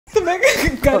तो मैं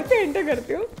घर पे एंटर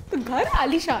करती हूँ तो घर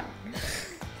आलीशान,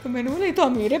 तो मैंने बोला ये तो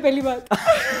अमीर है पहली बात।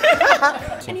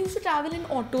 And he used to travel in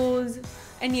autos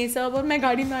and ये सब, और मैं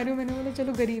गाड़ी में आ रही हूँ, मैंने बोला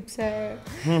चलो गरीब सा है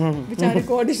बेचारे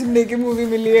को ऑडिशन दे के मूवी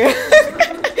मिली है।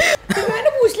 तो मैंने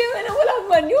पूछ लिया, मैंने बोला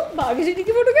अभिमन्यु भाग्यश्री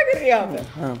की फोटो क्या कर रही है आप?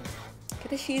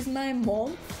 कहते शी इज माय मॉम।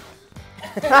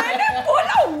 मैंने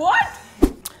बोला what?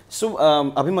 So,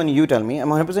 Abhimanyu, you tell me.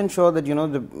 I'm 100% sure that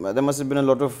there must have been a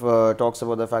lot of talks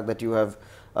about the fact that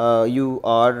you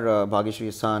are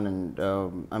Bhagyashree's son, and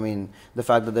I mean the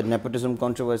fact that the nepotism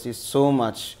controversy is so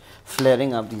much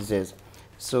flaring up these days.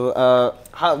 So,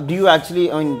 how do you actually?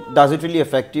 I mean, does it really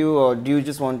affect you, or do you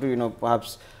just want to,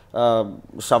 perhaps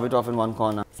shove it off in one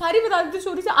corner? सारी बता देते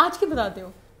story से, आज की बताते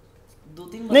हो?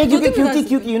 नहीं,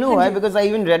 क्योंकि you know why? Because I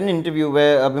even read an interview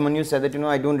where Abhimanyu said that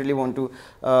I don't really want to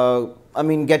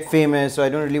get famous, so I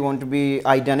don't really want to be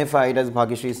identified as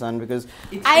Bhagyashree's son, because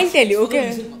I'll tell you, okay.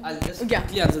 I'll just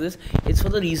quickly answer this. It's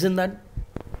for the reason that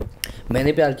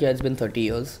मैंने प्यार किया, it's been 30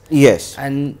 years. Yes.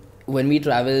 And when we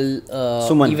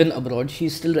travel even abroad,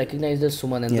 she's still recognized as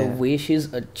Suman, and the way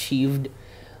she's achieved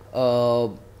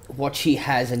what she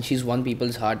has, and she's won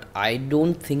people's heart, I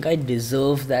don't think I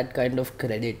deserve that kind of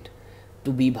credit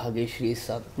to be Bhagyashree's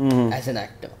son as an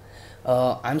actor.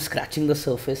 I'm scratching the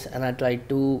surface, and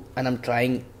I'm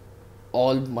trying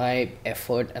all my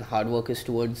effort and hard work is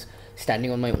towards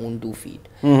standing on my own 2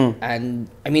 feet. And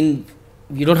I mean,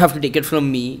 you don't have to take it from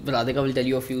me, but Radhika will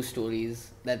tell you a few stories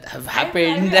that have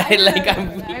happened.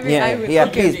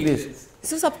 Please.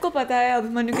 So सबको पता है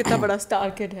अभिमन्यु कितना बड़ा star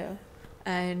kid है,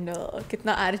 and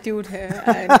कितना attitude है,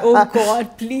 and oh god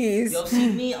please, you've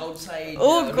seen me outside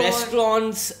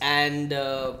restaurants and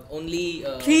only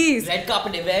please red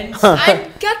carpet events, and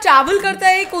क्या travel करता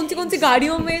है कौन सी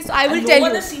गाड़ियों में, so I will tell no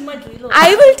you, one has seen my trailer. I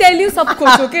will tell you सब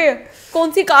कुछ, okay?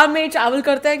 कौन सी car में ट्रैवल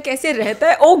करता है, कैसे रहता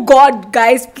है, oh god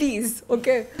guys please,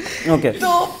 okay?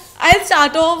 So I'll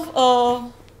start off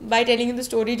by telling you the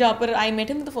story जहाँ पर I met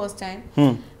him the first time,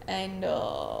 and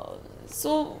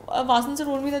so Vasan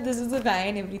told me that this is the guy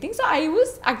and everything. So I was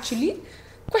actually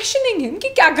questioning him कि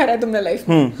क्या करा है तुमने life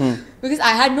में, because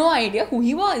I had no idea who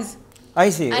he was. I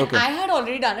see. And okay. I had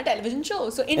already done a television show,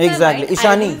 so in exactly.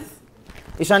 my mind,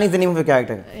 Ishani is the name of your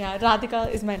character. Yeah, Radhika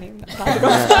is my name.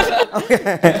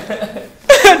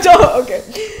 So okay.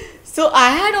 So I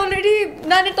had already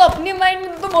done it. तो अपने mind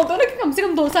में तो होता है ना कि कम से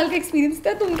कम 2 साल का एक्सपीरियंस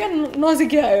था, तुम क्या 9 से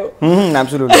क्या आए हो?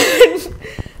 Absolutely.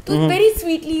 तो very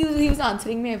sweetly he was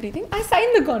answering me everything. I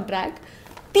signed the contract.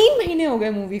 3 महीने हो गए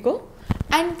मूवी को,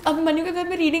 and अभिमन्यु के घर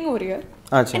में रीडिंग हो रही है.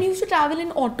 अच्छा. And he used to travel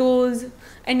in autos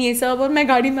and ये सब, और मैं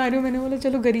गाड़ी में आ रही हूँ, मैंने बोला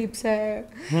चलो गरीब सा है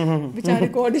बेचारे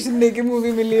को ऑडिशन दे के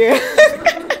मूवी मिली है.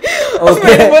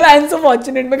 मैंने बोला आई एम सो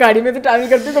फॉर्चुनेट, मैं गाड़ी में तो ट्रैवल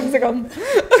करती हूँ कम से कम.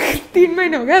 3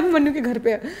 महीने हो गए अभिमन्यु के घर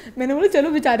पे. मैंने बोला चलो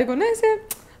बेचारे को ना ऐसे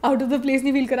आउट ऑफ द प्लेस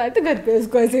नहीं फील करा तो घर पे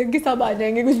उसको ऐसे कि सब आ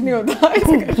जाएंगे, कुछ नहीं होता.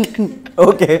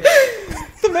 ओके.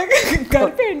 तो मैं घर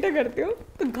पे एंटर करती हूँ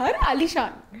तो घर आलीशान,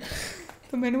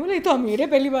 तो मैंने बोला ये तो अमीर है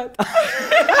पहली बात.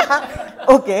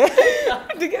 ओके.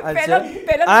 ठीक है,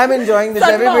 पहला I am enjoying this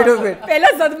every bit of it.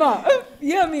 पहला सदमा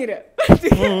ये अमीर है.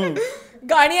 ठीक है,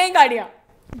 गाड़ियाँ ही गाड़ियाँ.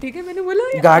 ठीक है, मैंने बोला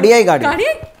गाड़ियाँ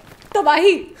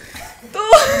तबाही.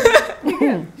 तो ठीक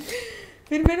है,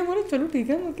 फिर मैंने बोला चलो ठीक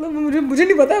है, मतलब मुझे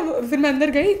नहीं पता. फिर मैं अंदर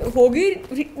गई, हो गई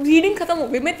रीडिंग खत्म हो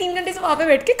गई, मैं 3 घंटे से वहाँ पे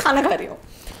बैठ के खाना खा रही हूँ.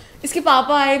 इसके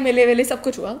पापा आए, मिले वेले, सब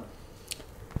कुछ हुआ.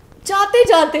 जाते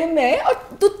जाते मैं और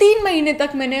 3 महीने तक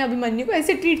मैंने अभिमन्यु को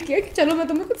ऐसे ट्रीट किया कि चलो मैं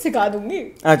तुम्हें कुछ सिखा दूंगी.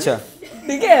 अच्छा,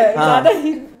 ठीक है, ज्यादा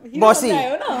हीरो बनाया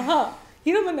हो ना. हाँ,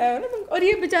 हीरो बनाया हो ना तुम, और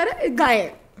ये बेचारा गाय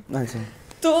है. अच्छा.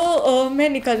 तो मैं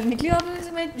निकली वहाँ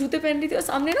पे, मैं जूते पहन रही थी और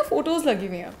सामने ना फोटोज लगी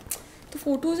हुई हैं. तो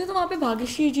फोटोज है तो वहाँ पे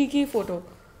भाग्यश्री जी की फोटो,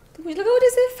 तो मुझे लगा वो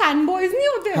जैसे फैन बॉयज नहीं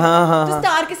होते हैं जो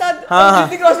स्टार के साथ,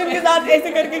 ऋतिक रोशन के साथ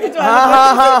ऐसे करके खिंचवा.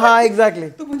 हाँ एग्जैक्टली.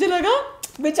 तो मुझे लगा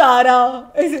बेचारा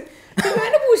ऐसे. तो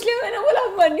मैंने पूछ लिया, मैंने बोला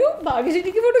अभिमन्यु भाग्यश्री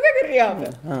जी की फोटो क्या कर रही है आप?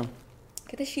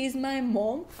 कहते शी इज माय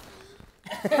मॉम.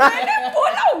 मैंने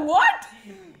बोला व्हाट?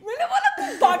 मैंने बोला तू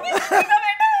भाग्यश्री का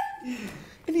बेटा है?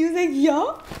 एंड ही वाज लाइक या.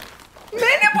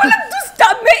 मैंने बोला तू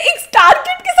मैं एक स्टार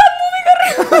किड के साथ मूवी कर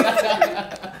रही हूँ.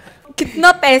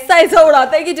 कितना पैसा ऐसा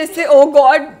उड़ाता है कि जैसे ओ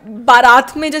गॉड,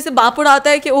 बारात में जैसे बाप उड़ाता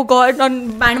है कि ओ गॉड, और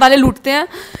बैंड वाले लूटते हैं.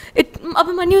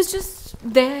 Abhimanyu is just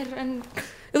there, and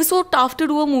it was so tough to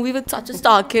do a movie with such a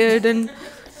star kid and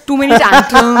too many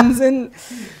tantrums and